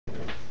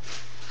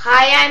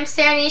I'm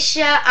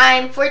sarah-anisha.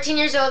 I'm 14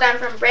 years old. I'm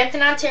from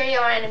Brampton, Ontario,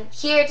 and I'm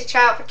here to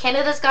try out for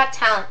Canada's Got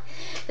Talent.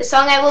 The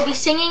song I will be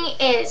singing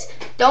is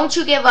Don't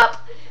You Give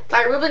Up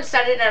by Ruben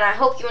Studdard, and I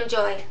hope you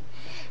enjoy.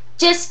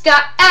 Just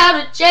got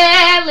out of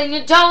jail and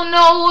you don't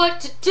know what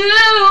to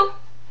do.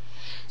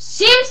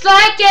 Seems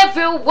like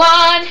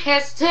everyone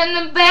has turned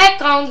their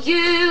back on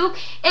you,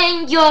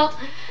 and your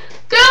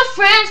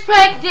girlfriend's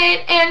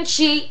pregnant and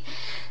she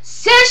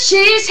says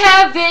she's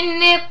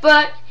having it,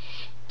 but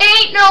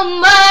ain't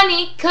no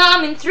money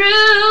coming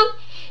through.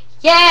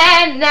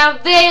 Yeah, now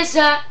there's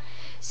a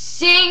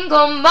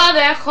single mother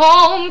at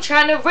home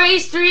trying to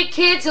raise 3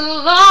 kids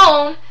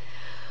alone,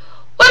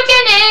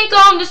 working and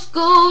going to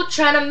school,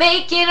 trying to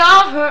make it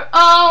on her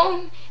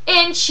own.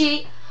 And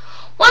she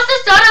wants to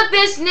start a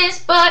business,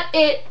 but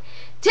it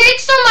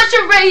takes so much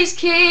to raise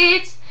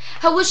kids.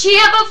 How will she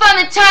ever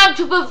find the time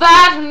to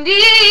provide her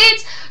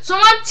needs? So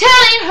I'm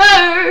telling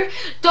her,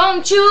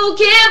 don't you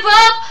give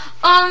up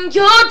on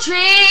your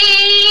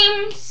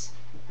dreams.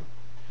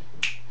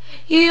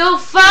 You'll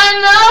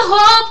find the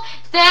hope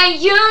that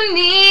you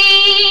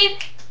need.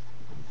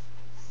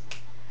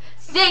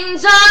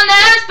 Things aren't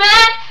as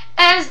bad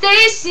as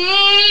they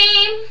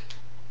seem,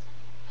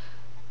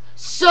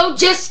 so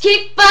just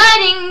keep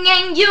fighting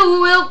and you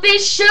will be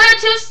sure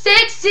to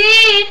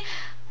succeed.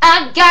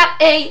 I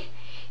got a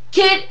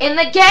kid in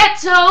the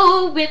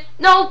ghetto with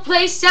no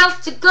place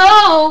else to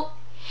go.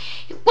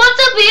 He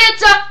wants to be a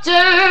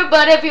doctor,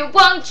 but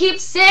everyone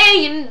keeps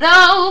saying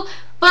no.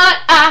 But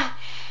I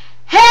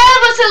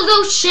have a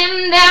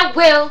solution that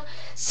will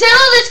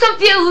settle this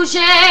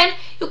confusion.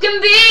 You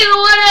can be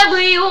whatever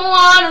you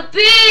want to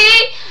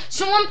be.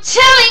 So I'm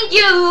telling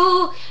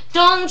you,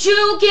 don't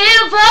you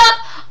give up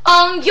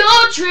on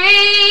your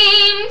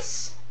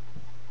dreams.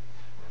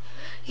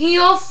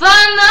 You'll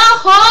find the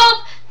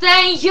hope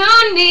that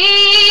you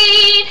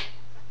need.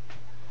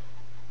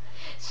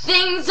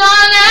 Things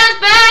aren't as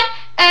bad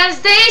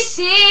as they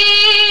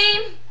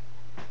seem.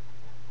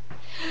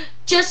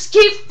 Just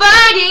keep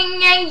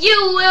fighting and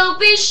you will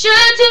be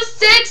sure to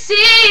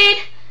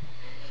succeed.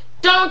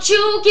 Don't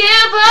you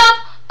give up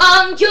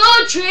on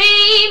your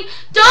dream.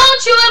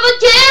 Don't you ever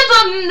give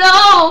up,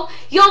 no.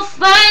 You'll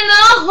find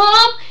the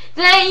hope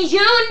that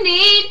you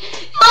need.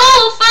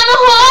 You'll find the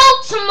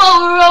hope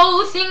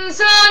tomorrow. Things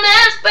aren't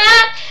as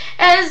bad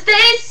as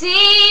they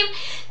seem.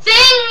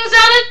 Things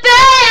aren't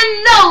bad,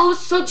 no.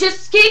 So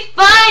just keep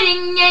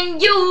fighting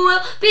and you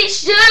will be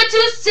sure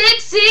to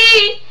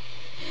succeed.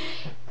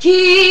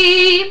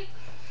 Keep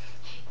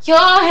your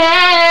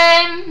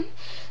hand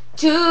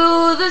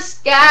to the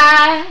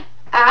sky.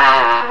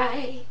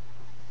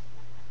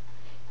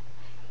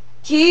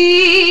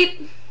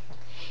 Keep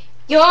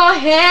your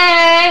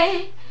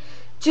head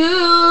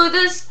to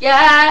the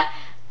sky.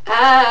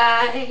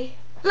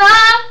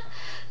 Love,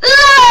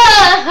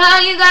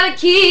 you gotta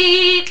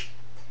keep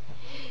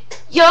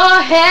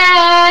your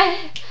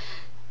head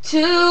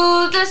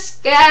to the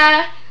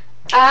sky.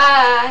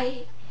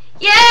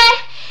 Yeah,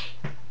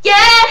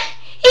 yeah,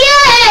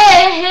 yeah.